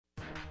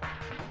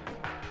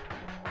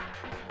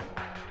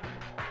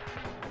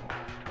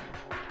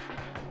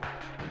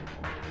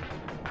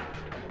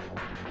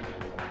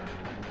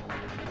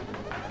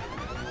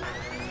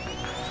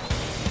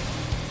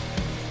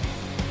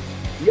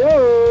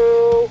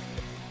Yo!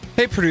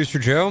 Hey, Producer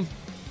Joe.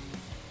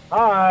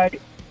 Hi.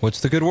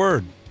 What's the good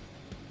word?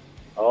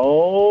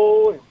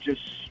 Oh,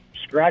 just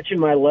scratching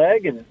my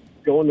leg and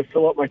going to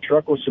fill up my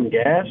truck with some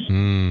gas.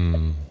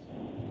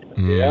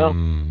 Yeah.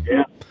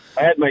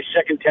 I had my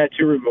second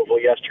tattoo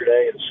removal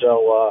yesterday, and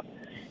so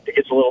it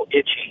gets a little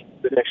itchy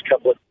the next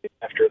couple of days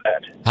after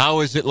that. How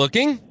is it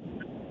looking?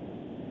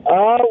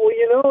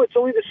 Well, it's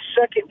only the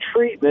second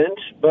treatment,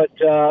 but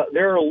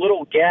there are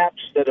little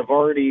gaps that have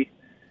already,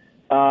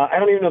 I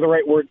don't even know the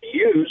right word to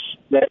use,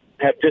 that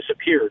have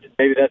disappeared.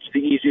 Maybe that's the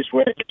easiest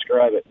way to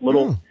describe it.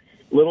 Little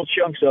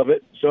chunks of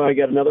it. So I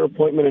got another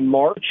appointment in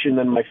March, and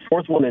then my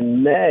fourth one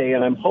in May,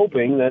 and I'm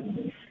hoping that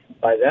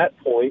by that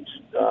point,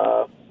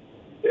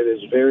 it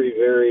is very,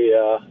 very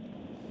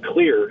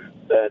clear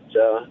that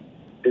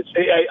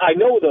I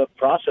know the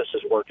process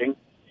is working.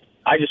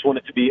 I just want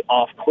it to be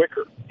off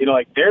quicker.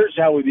 There's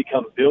how we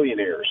become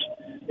billionaires,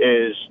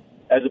 is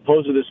as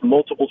opposed to this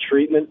multiple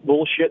treatment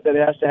bullshit that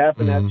has to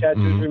happen to have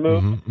tattoos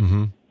removed.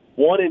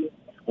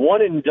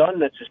 One and done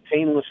that's as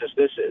painless as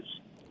this is.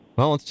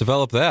 Well, let's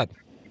develop that.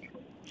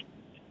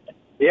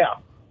 Yeah.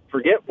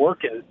 Forget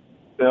working.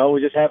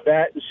 We just have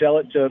that and sell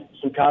it to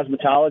some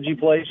cosmetology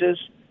places,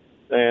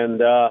 and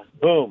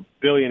boom,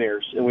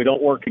 billionaires, and we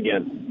don't work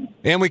again.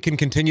 And we can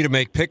continue to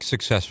make picks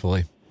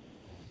successfully.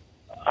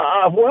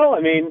 We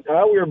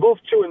were both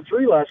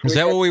 2-3 last week. Is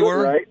that what we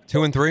were? Right?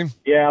 2-3?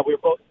 Yeah, we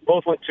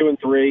both went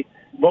 2-3.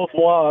 Both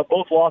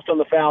lost on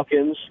the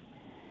Falcons.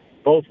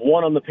 Both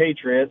won on the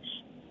Patriots.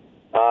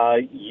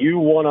 You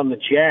won on the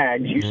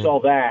Jags. You saw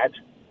that.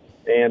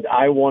 And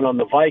I won on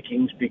the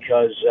Vikings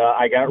because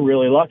I got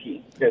really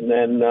lucky. And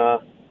then the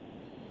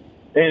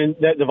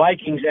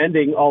Vikings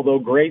ending, although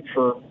great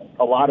for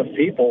a lot of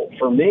people,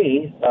 for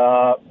me,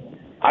 I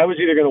was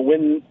either going to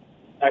win.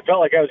 I felt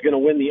like I was going to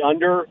win the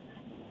under,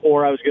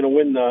 or I was going to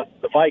win the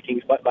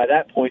Vikings. But by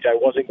that point, I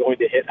wasn't going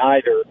to hit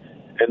either.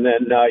 And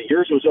then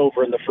yours was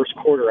over in the first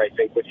quarter, I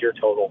think, with your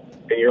total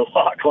and your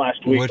lock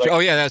last week.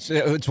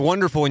 It's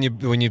wonderful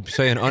when you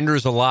say an under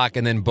is a lock,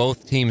 and then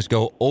both teams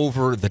go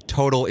over the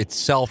total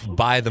itself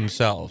by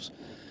themselves.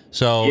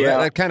 So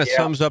that kind of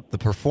sums up the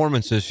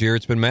performance this year.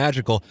 It's been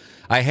magical.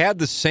 I had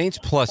the Saints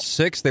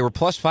 +6; they were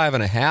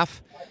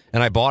 +5.5,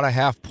 and I bought a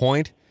half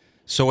point.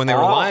 So when they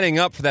were lining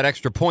up for that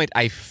extra point,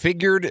 I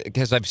figured,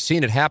 because I've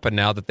seen it happen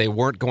now, that they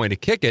weren't going to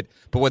kick it.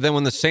 But then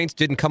when the Saints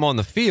didn't come on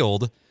the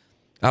field,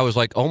 I was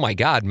like, oh, my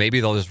God, maybe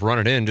they'll just run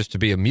it in just to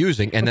be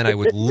amusing. And then I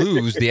would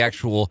lose the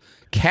actual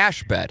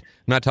cash bet.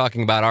 I'm not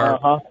talking about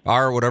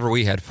our whatever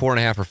we had,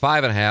 4.5 or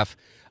 5.5.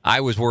 I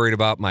was worried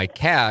about my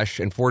cash.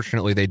 And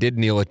fortunately, they did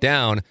kneel it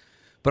down.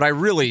 But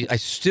I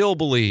still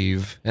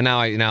believe, and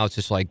now it's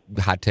just like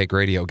hot take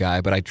radio guy,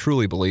 but I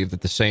truly believe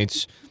that the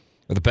Saints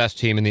are the best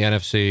team in the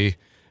NFC.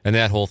 And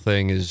that whole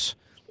thing is,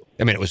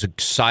 it was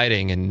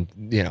exciting and,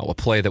 a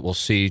play that we'll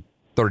see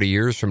 30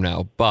 years from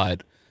now.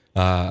 But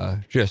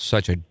just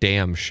such a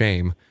damn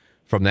shame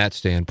from that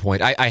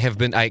standpoint.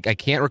 I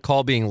can't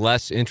recall being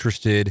less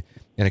interested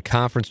in a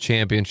conference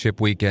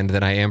championship weekend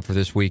than I am for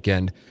this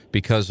weekend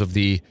because of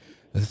the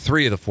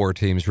three of the four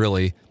teams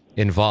really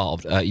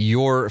involved.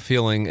 Your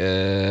feeling,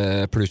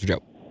 Producer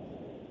Joe?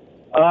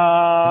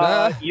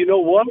 You know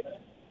what?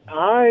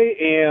 I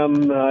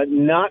am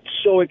not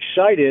so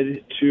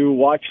excited to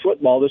watch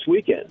football this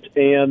weekend.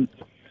 And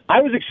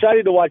I was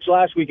excited to watch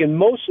last weekend,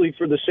 mostly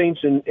for the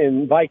Saints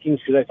and Vikings,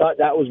 because I thought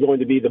that was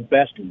going to be the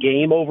best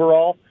game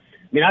overall.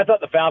 I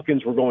thought the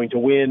Falcons were going to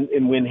win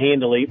and win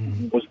handily.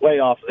 Was way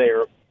off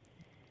there.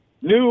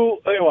 Knew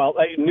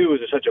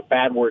is such a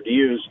bad word to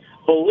use.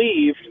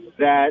 Believed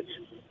that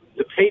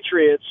the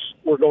Patriots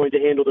were going to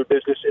handle their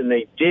business, and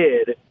they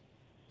did.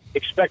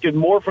 Expected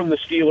more from the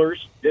Steelers.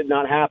 Did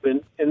not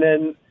happen. And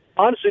then,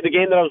 honestly, the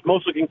game that I was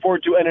most looking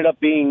forward to ended up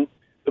being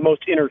the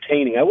most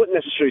entertaining. I wouldn't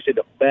necessarily say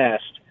the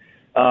best.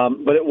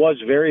 But it was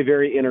very,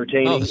 very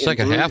entertaining. Oh, the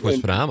second half was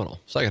phenomenal.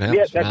 Second half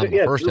was phenomenal.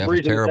 The first half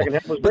was terrible.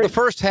 But the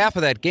first half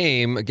of that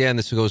game, again,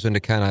 this goes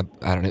into kind of,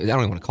 I don't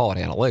even want to call it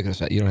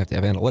analytics. You don't have to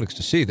have analytics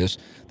to see this.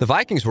 The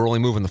Vikings were only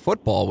moving the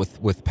football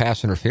with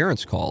pass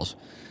interference calls.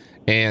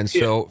 And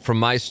so from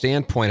my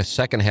standpoint, a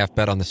second half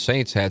bet on the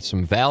Saints had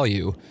some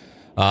value.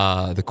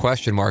 The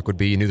question mark would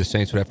be, you knew the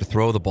Saints would have to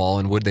throw the ball,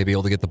 and would they be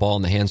able to get the ball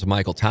in the hands of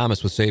Michael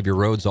Thomas with Xavier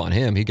Rhodes on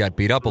him? He got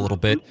beat up a little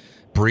bit.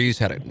 Breeze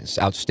had an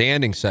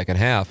outstanding second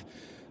half.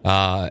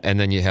 And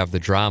then you have the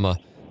drama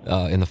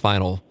in the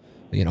final,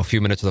 few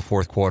minutes of the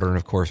fourth quarter, and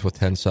of course with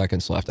 10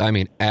 seconds left.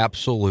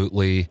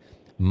 Absolutely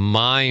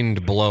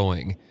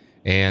mind-blowing.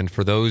 And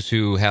for those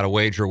who had a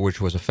wager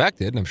which was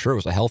affected, and I'm sure it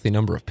was a healthy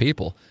number of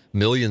people,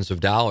 millions of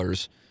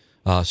dollars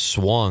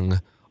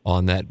swung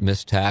on that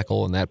missed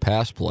tackle and that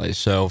pass play.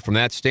 So from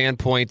that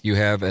standpoint, you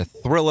have a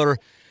thriller.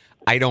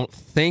 I don't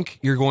think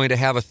you're going to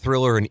have a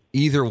thriller in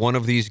either one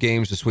of these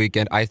games this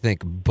weekend. I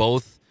think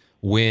both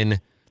win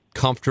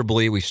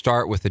comfortably. We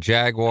start with the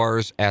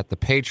Jaguars at the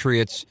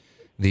Patriots.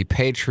 The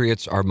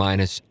Patriots are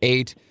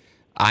 -8.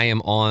 I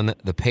am on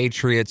the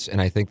Patriots, and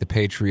I think the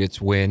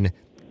Patriots win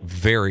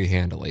very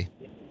handily.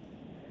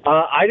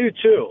 I do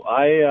too.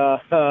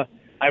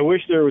 I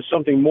wish there was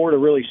something more to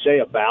really say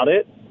about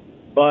it,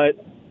 but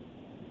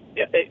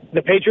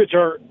the Patriots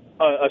are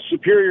a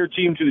superior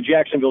team to the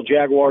Jacksonville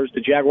Jaguars.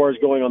 The Jaguars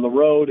going on the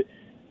road,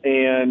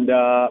 and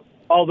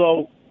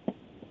although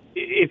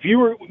if you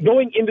were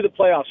going into the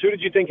playoffs, who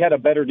did you think had a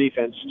better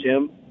defense,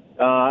 Tim?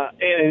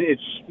 And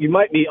you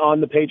might be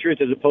on the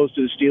Patriots as opposed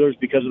to the Steelers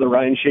because of the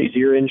Ryan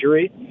Shazier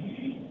injury,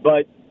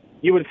 but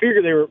you would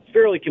figure they were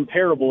fairly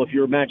comparable if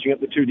you were matching up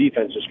the two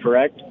defenses,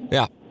 correct?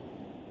 Yeah.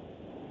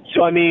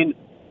 So, I mean,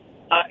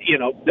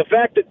 the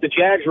fact that the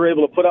Jags were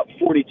able to put up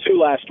 42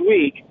 last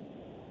week,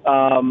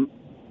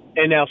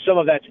 and now some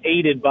of that's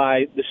aided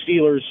by the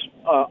Steelers'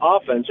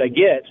 offense, I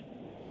get.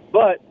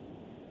 But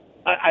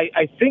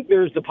I think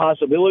there's the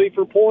possibility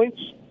for points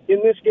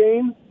in this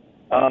game.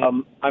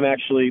 I'm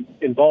actually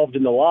involved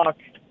in the lock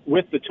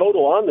with the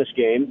total on this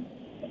game.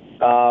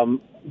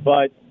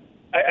 But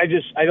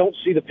I don't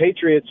see the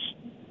Patriots,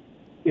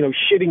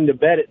 shitting the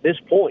bed at this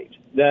point.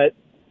 That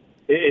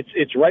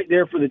it's right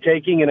there for the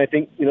taking, and I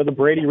think, the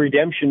Brady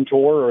redemption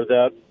tour or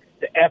the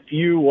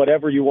FU,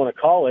 whatever you want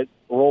to call it,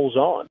 rolls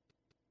on.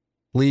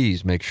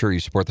 Please make sure you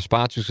support the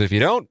sponsors. If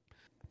you don't,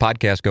 the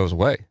podcast goes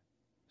away.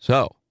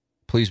 So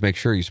please make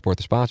sure you support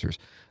the sponsors.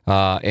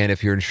 And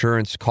if your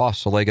insurance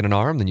costs a leg and an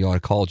arm, then you ought to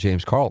call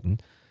James Carlton,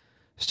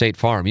 State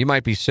Farm. You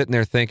might be sitting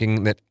there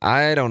thinking that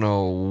I don't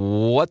know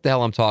what the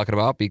hell I'm talking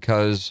about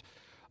because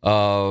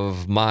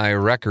of my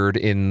record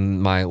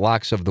in my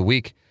locks of the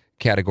week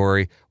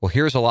category. Well,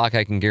 here's a lock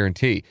I can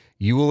guarantee.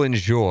 You will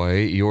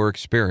enjoy your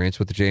experience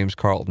with the James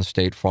Carlton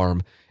State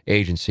Farm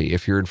Agency.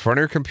 If you're in front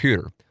of your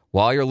computer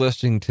while you're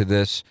listening to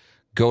this,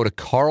 go to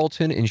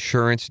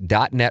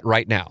carltoninsurance.net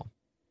right now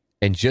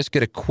and just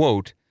get a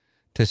quote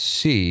to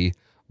see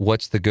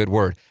what's the good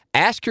word.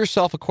 Ask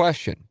yourself a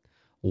question.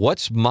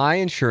 What's my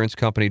insurance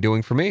company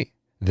doing for me?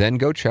 Then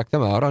go check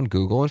them out on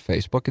Google and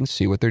Facebook and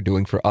see what they're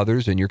doing for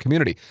others in your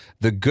community.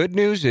 The good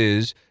news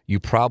is you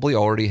probably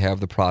already have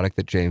the product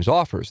that James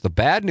offers. The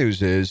bad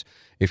news is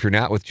if you're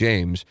not with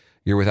James,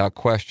 you're without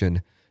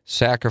question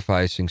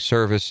sacrificing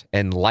service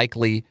and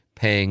likely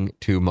paying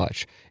too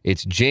much.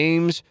 It's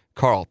James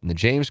Carlton, the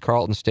James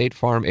Carlton State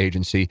Farm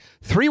Agency,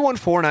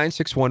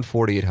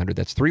 314-961-4800.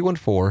 That's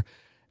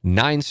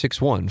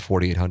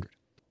 314-961-4800.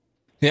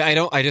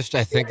 Yeah, I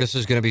think this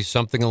is going to be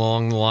something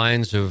along the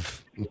lines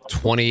of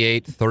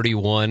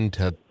 28-31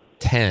 to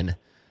 10.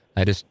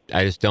 I just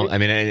don't. I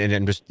mean,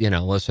 and just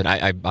listen.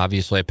 I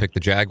obviously picked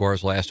the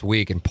Jaguars last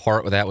week, and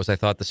part of that was I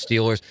thought the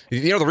Steelers.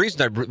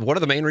 One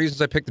of the main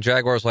reasons I picked the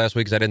Jaguars last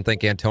week is I didn't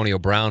think Antonio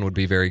Brown would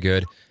be very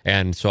good,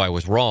 and so I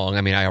was wrong.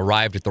 I mean, I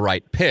arrived at the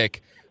right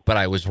pick, but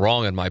I was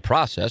wrong in my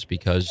process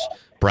because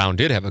Brown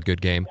did have a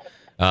good game.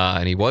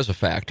 And he was a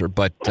factor,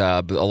 but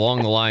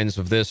along the lines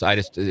of this,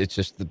 it's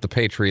just that the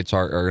Patriots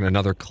are in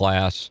another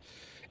class,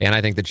 and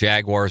I think the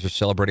Jaguars are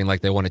celebrating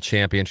like they won a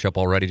championship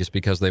already just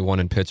because they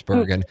won in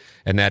Pittsburgh,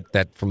 and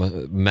that from a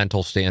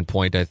mental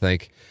standpoint, I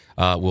think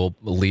will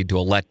lead to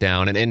a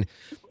letdown, and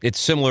it's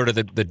similar to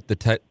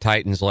the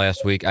Titans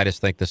last week. I just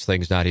think this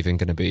thing's not even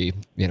going to be,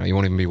 you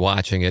won't even be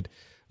watching it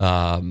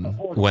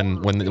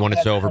when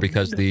it's over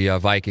because the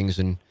Vikings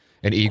and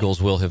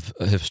Eagles will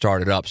have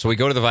started up. So we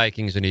go to the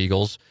Vikings and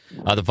Eagles.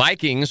 The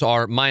Vikings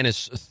are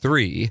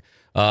 -3.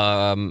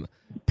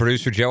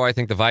 Producer Joe, I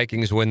think the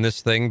Vikings win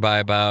this thing by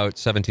about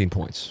 17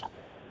 points.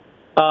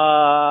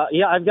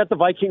 Yeah, I've got the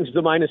Vikings,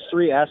 the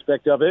 -3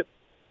 aspect of it.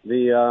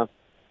 The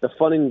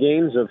fun and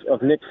games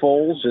of Nick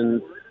Foles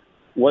and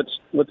what's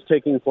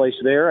taking place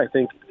there, I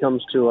think,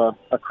 comes to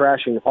a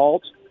crashing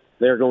halt.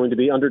 They're going to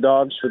be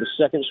underdogs for the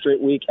second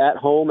straight week at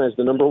home as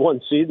the number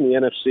 1 seed in the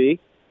NFC.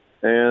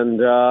 And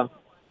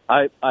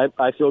I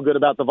feel good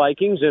about the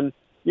Vikings, and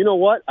you know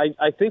what?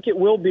 I think it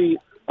will be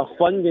a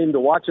fun game to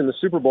watch in the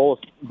Super Bowl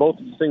if both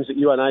of the things that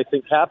you and I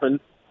think happen,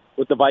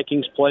 with the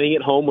Vikings playing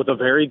at home with a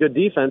very good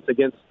defense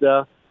against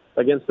the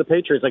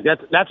Patriots. Like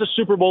that's a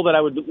Super Bowl that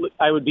I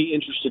would be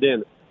interested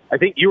in. I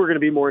think you were going to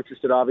be more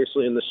interested,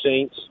 obviously, in the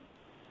Saints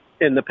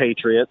and the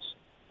Patriots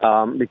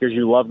because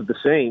you loved the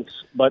Saints.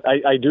 But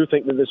I do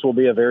think that this will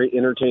be a very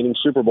entertaining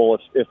Super Bowl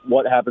if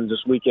what happens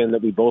this weekend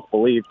that we both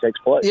believe takes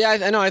place. Yeah,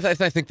 I know. I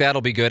think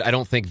that'll be good. I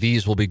don't think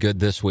these will be good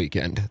this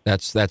weekend.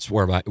 That's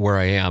where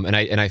I am. And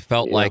I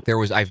felt like there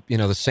was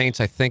the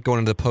Saints, I think, going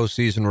into the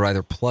postseason were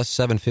either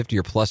 +750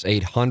 or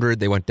 +800.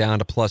 They went down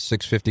to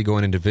 +650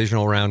 going into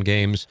divisional round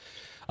games.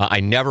 I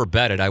never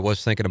bet it. I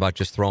was thinking about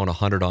just throwing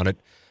 100 on it.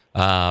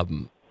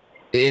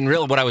 In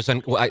real, what I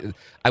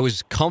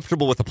was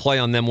comfortable with the play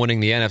on them winning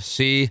the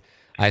NFC.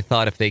 I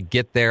thought if they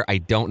get there, I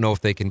don't know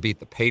if they can beat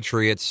the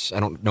Patriots.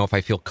 I don't know if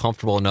I feel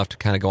comfortable enough to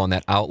kind of go on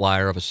that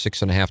outlier of a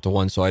 6.5 to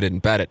 1. So I didn't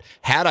bet it.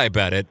 Had I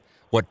bet it,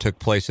 what took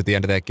place at the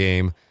end of that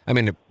game? I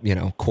mean,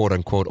 quote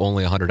unquote,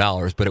 only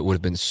 $100, but it would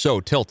have been so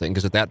tilting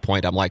because at that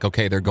point I'm like,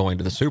 okay, they're going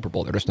to the Super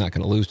Bowl. They're just not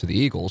going to lose to the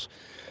Eagles.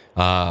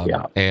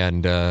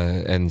 And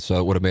so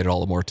it would have made it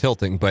all the more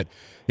tilting. But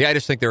yeah, I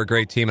just think they're a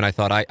great team, and I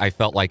thought I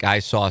felt like I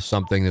saw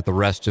something that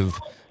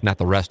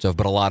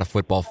but a lot of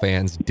football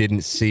fans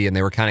didn't see, and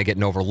they were kind of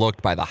getting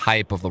overlooked by the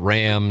hype of the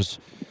Rams.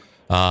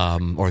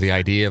 or the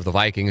idea of the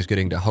Vikings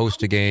getting to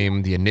host a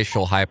game, the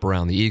initial hype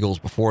around the Eagles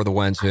before the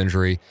Wentz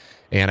injury,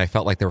 and I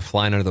felt like they were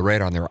flying under the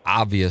radar, and they were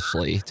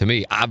obviously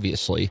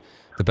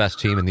the best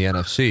team in the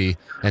NFC,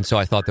 and so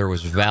I thought there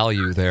was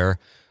value there,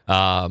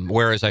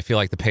 whereas I feel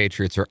like the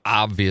Patriots are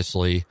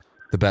obviously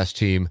the best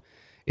team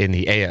in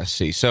the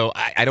AFC. So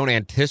I don't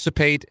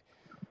anticipate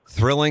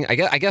thrilling. I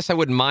guess I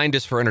wouldn't mind,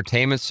 just for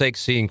entertainment's sake,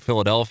 seeing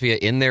Philadelphia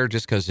in there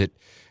just because the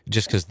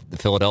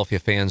Philadelphia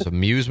fans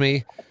amuse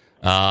me.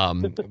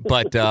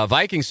 But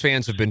Vikings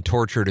fans have been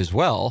tortured as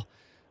well.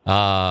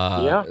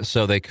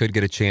 So they could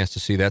get a chance to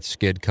see that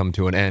skid come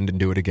to an end and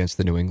do it against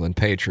the New England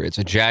Patriots.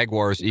 A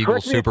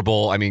Jaguars-Eagles Super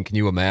Bowl, I mean, can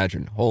you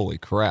imagine? Holy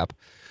crap.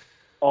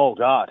 Oh,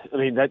 God. I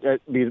mean, that'd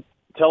be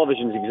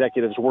television's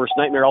executive's worst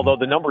nightmare, although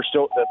the number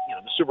still, the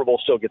Super Bowl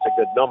still gets a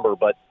good number,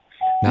 but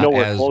not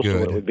nowhere as close good, to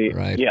what it would be.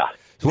 Right. Yeah.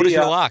 So what is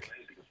your lock?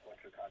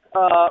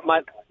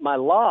 My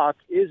lock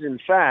is, in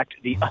fact,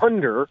 the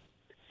under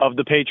of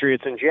the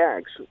Patriots and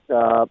Jags.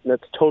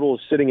 That's total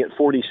is sitting at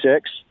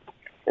 46.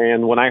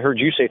 And when I heard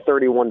you say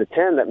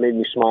 31-10, that made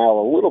me smile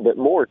a little bit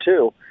more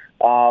too.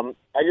 I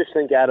just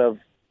think out of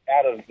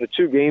the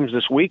two games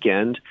this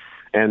weekend,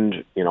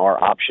 and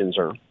our options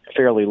are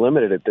fairly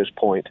limited at this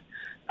point,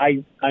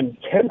 I'm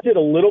tempted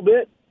a little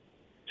bit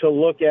to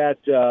look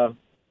at the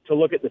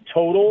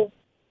total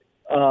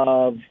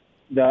of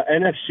the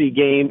NFC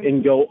game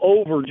and go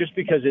over, just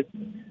because it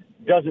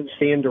doesn't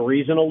stand to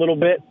reason a little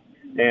bit,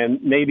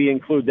 and maybe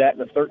include that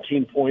in a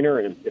 13-pointer.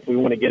 And if we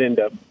want to get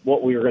into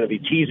what we are going to be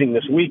teasing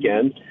this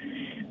weekend,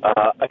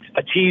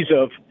 a tease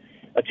of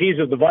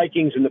the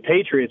Vikings and the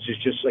Patriots is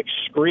just like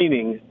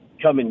screaming,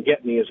 come and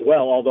get me as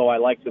well, although I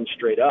like them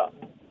straight up.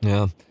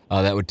 Yeah,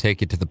 that would take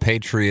you to the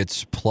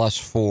Patriots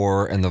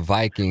 +4 and the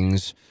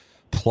Vikings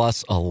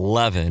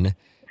 +11,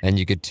 and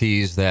you could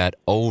tease that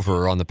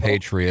over on the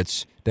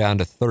Patriots down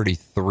to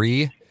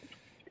 33,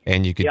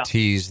 and you could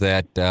tease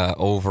that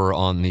over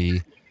on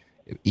the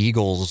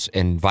Eagles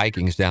and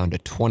Vikings down to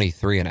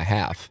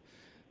 23.5.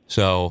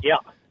 So,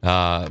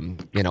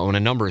 when a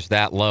number is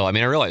that low, I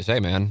mean, I realize, hey,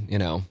 man,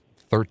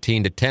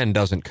 13-10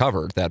 doesn't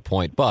cover at that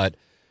point, but,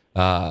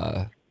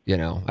 I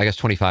guess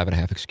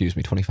 25.5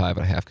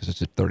 because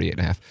it's at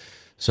 38.5.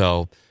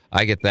 So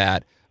I get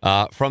that.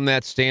 From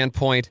that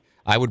standpoint,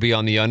 I would be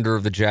on the under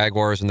of the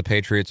Jaguars and the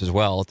Patriots as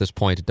well. At this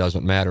point, it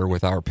doesn't matter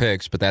with our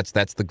picks, but that's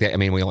the. I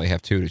mean, we only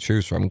have two to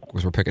choose from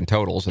because we're picking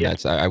totals, and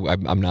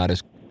I'm not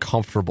as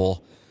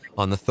comfortable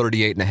on the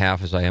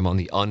 38.5 as I am on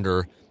the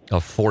under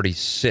of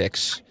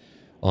 46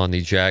 on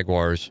the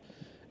Jaguars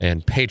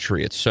and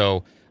Patriots.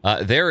 So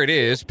there it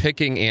is,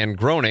 picking and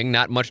groaning.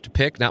 Not much to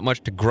pick, not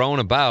much to groan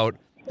about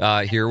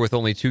here with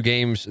only two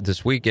games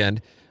this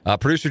weekend.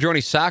 Producer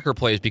Joni, soccer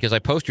plays, because I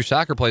post your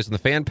soccer plays on the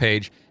fan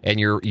page, and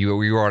you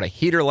were on a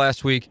heater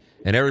last week,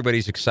 and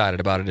everybody's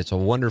excited about it. It's a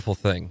wonderful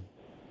thing.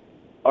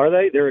 Are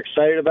they? They're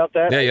excited about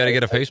that? Yeah, you got to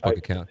get a Facebook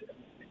account.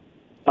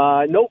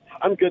 Nope,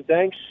 I'm good,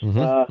 thanks.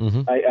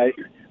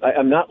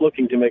 I'm not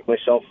looking to make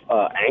myself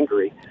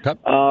angry.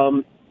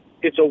 Okay.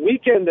 It's a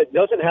weekend that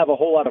doesn't have a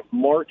whole lot of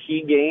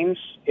marquee games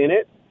in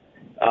it.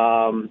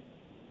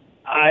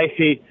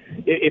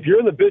 If you're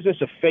in the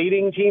business of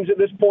fading teams at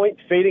this point,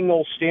 fading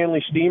old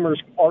Stanley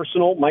Steamer's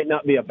Arsenal might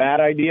not be a bad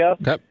idea.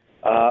 Okay.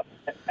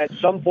 At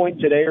some point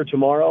today or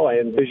tomorrow, I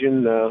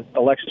envision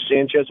Alexis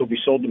Sanchez will be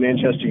sold to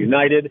Manchester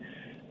United.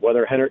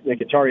 Whether Henrik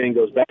Mkhitaryan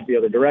goes back the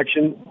other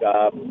direction,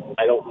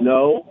 I don't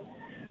know.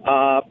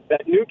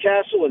 That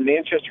Newcastle and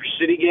Manchester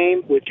City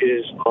game, which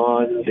is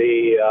on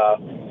the,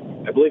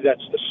 I believe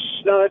that's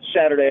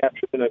Saturday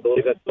afternoon. I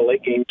believe that's the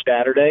late game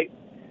Saturday.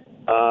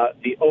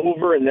 The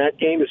over in that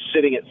game is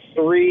sitting at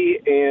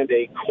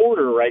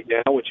 3.25 right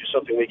now, which is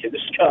something we can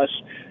discuss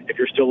if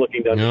you're still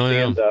looking to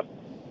understand the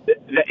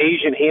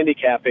Asian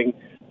handicapping.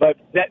 But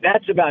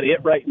that's about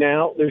it right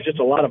now. There's just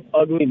a lot of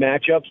ugly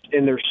matchups,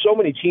 and there's so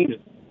many teams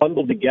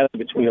bundled together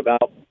between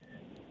about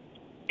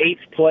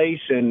 8th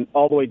place and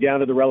all the way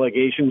down to the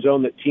relegation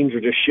zone that teams are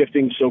just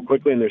shifting so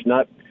quickly, and there's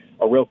not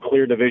a real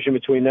clear division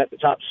between that. The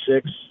top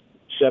 6,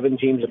 7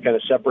 teams have kind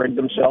of separated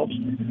themselves.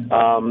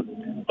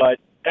 But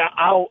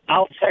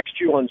I'll text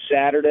you on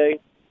Saturday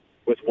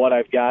with what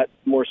I've got,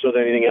 more so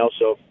than anything else.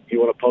 So if you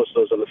want to post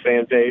those on the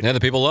fan page. Yeah, the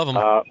people love them.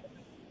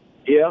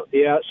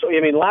 Yeah. So, I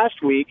mean,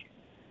 last week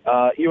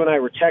you and I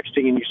were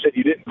texting, and you said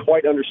you didn't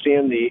quite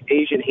understand the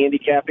Asian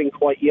handicapping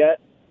quite yet.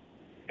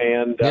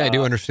 And yeah, I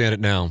do understand it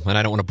now, and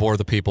I don't want to bore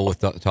the people with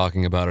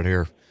talking about it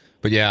here.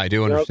 But yeah, I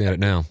do understand it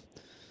now.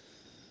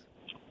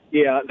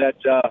 Yeah,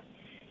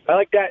 I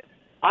like that.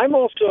 I'm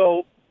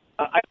also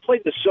I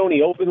played the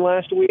Sony Open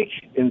last week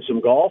in some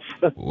golf.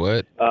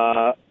 What?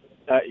 Yeah.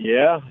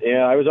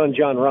 I was on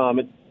John Rahm.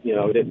 It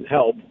didn't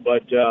help,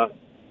 but the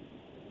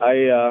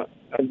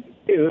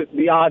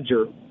odds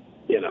are,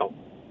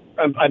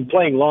 I'm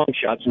playing long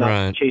shots,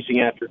 not chasing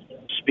after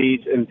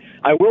speeds. And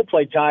I will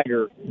play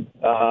Tiger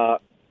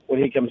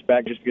when he comes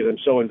back, just because I'm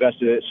so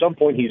invested. At some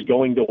point, he's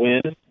going to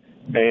win,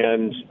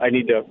 and I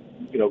need to,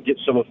 get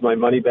some of my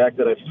money back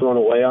that I've thrown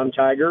away on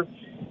Tiger.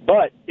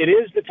 But it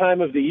is the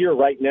time of the year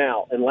right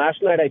now. And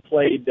last night I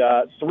played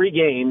 3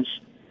 games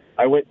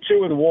I went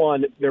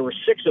 2-1. There were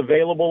 6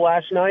 available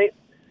last night,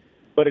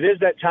 but it is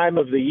that time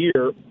of the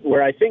year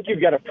where I think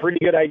you've got a pretty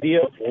good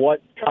idea of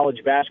what college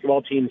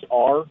basketball teams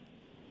are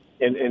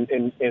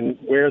and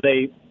where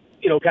they,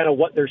 kind of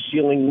what their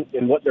ceiling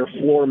and what their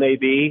floor may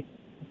be,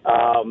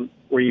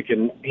 where you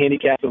can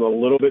handicap them a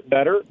little bit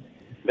better,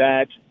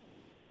 that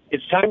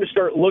it's time to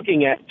start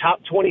looking at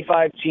top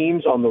 25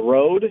 teams on the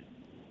road.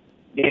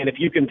 And if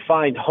you can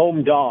find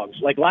home dogs,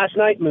 like last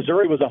night,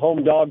 Missouri was a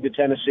home dog to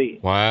Tennessee.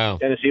 Wow.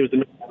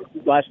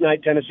 Last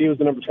night, Tennessee was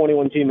the number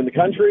 21 team in the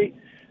country.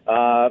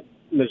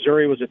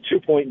 Missouri was a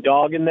 2-point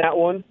dog in that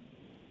one.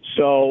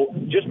 So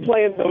just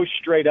playing those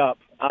straight up.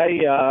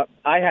 I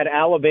had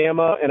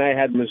Alabama and I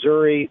had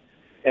Missouri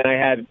and I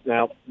had,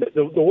 now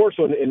the worst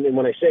one, and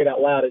when I say it out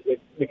loud,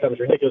 it becomes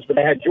ridiculous, but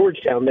I had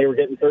Georgetown. They were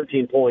getting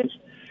 13 points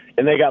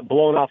and they got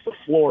blown off the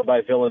floor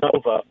by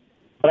Villanova.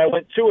 But I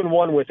went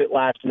 2-1 with it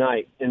last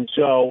night. And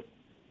so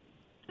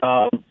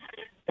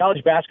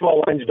college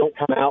basketball lines don't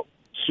come out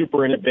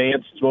super in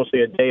advance. It's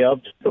mostly a day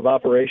of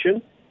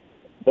operation.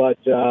 But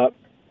it's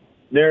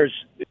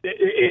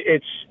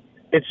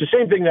the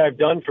same thing that I've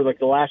done for like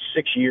the last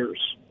 6 years,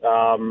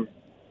 7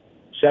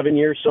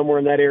 years, somewhere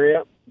in that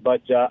area.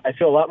 But I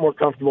feel a lot more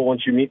comfortable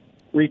once you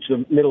reach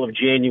the middle of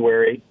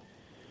January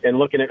and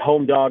looking at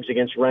home dogs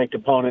against ranked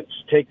opponents,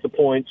 take the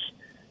points,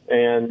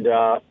 and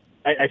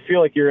I feel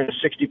like you're in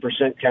a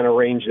 60% kind of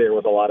range there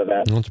with a lot of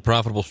that. Well, it's a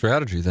profitable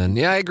strategy then.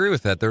 Yeah, I agree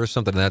with that. There is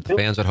something that the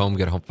fans at home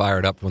get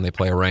fired up when they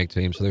play a ranked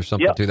team, so there's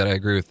something to that. I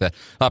agree with that.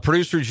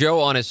 Producer Joe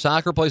on his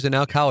soccer plays and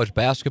now college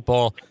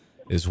basketball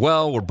as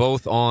well. We're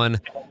both on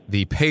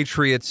the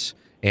Patriots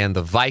and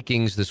the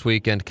Vikings this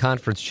weekend,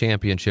 conference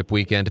championship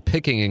weekend,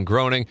 picking and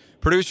groaning.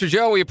 Producer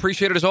Joe, we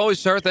appreciate it as always,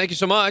 sir. Thank you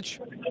so much.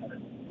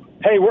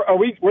 Hey,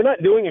 we're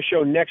not doing a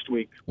show next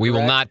week. We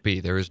will not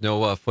be. There is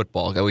no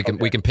football. We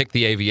can pick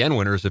the AVN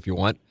winners if you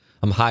want.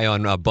 I'm high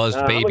on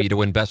Buzzed Baby to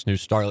win Best New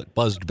Starlet.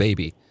 Buzzed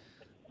Baby.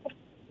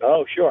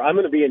 Oh, sure. I'm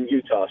going to be in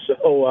Utah,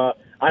 so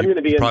I'm going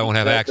to be. You probably won't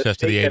have access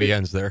to the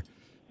AVNs there.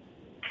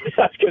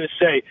 I was going to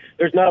say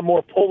there's not a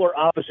more polar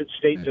opposite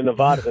state to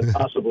Nevada than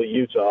possibly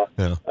Utah,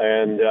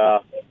 and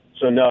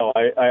so no.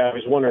 I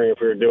was wondering if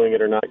we were doing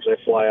it or not because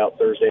I fly out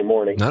Thursday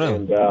morning. No.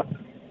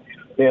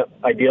 And,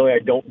 ideally, I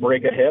don't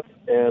break a hip,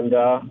 and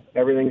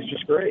everything's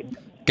just great.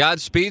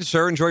 Godspeed,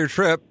 sir. Enjoy your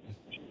trip.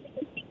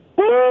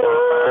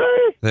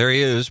 There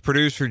he is,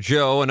 Producer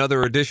Joe,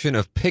 another edition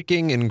of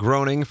Picking and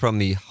Groaning from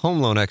the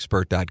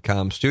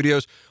HomeLoanExpert.com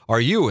studios.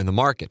 Are you in the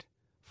market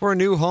for a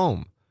new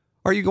home?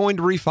 Are you going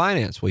to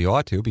refinance? Well, you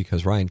ought to,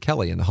 because Ryan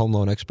Kelly and the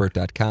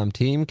HomeLoanExpert.com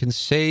team can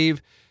save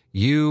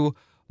you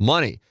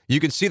money. You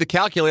can see the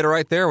calculator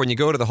right there when you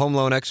go to the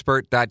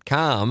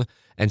HomeLoanExpert.com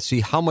and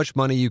see how much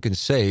money you can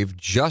save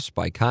just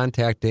by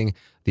contacting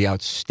the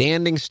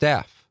outstanding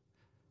staff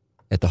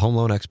at the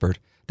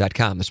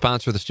HomeLoanExpert.com. The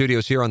sponsor of the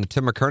studios here on the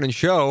Tim McKernan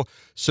Show.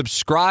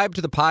 Subscribe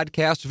to the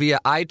podcast via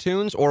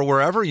iTunes or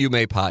wherever you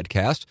may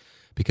podcast,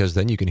 because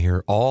then you can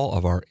hear all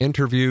of our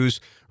interviews.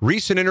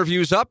 Recent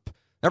interviews up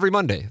every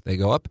Monday. They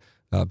go up.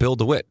 Bill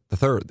DeWitt,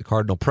 III, the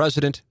Cardinal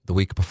president. The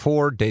week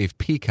before, Dave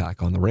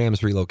Peacock on the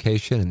Rams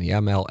relocation and the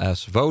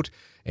MLS vote.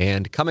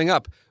 And coming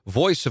up,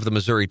 voice of the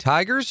Missouri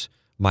Tigers,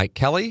 Mike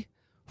Kelly,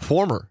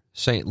 former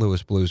St.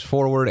 Louis Blues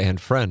forward and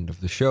friend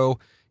of the show,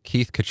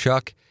 Keith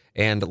Kachuk,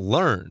 and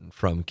learn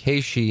from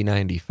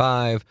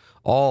KSHE95,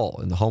 all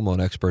in the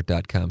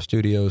HomeLoanExpert.com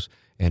studios,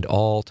 and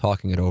all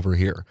talking it over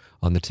here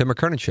on the Tim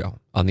McKernan Show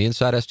on the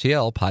Inside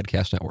STL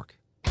Podcast Network.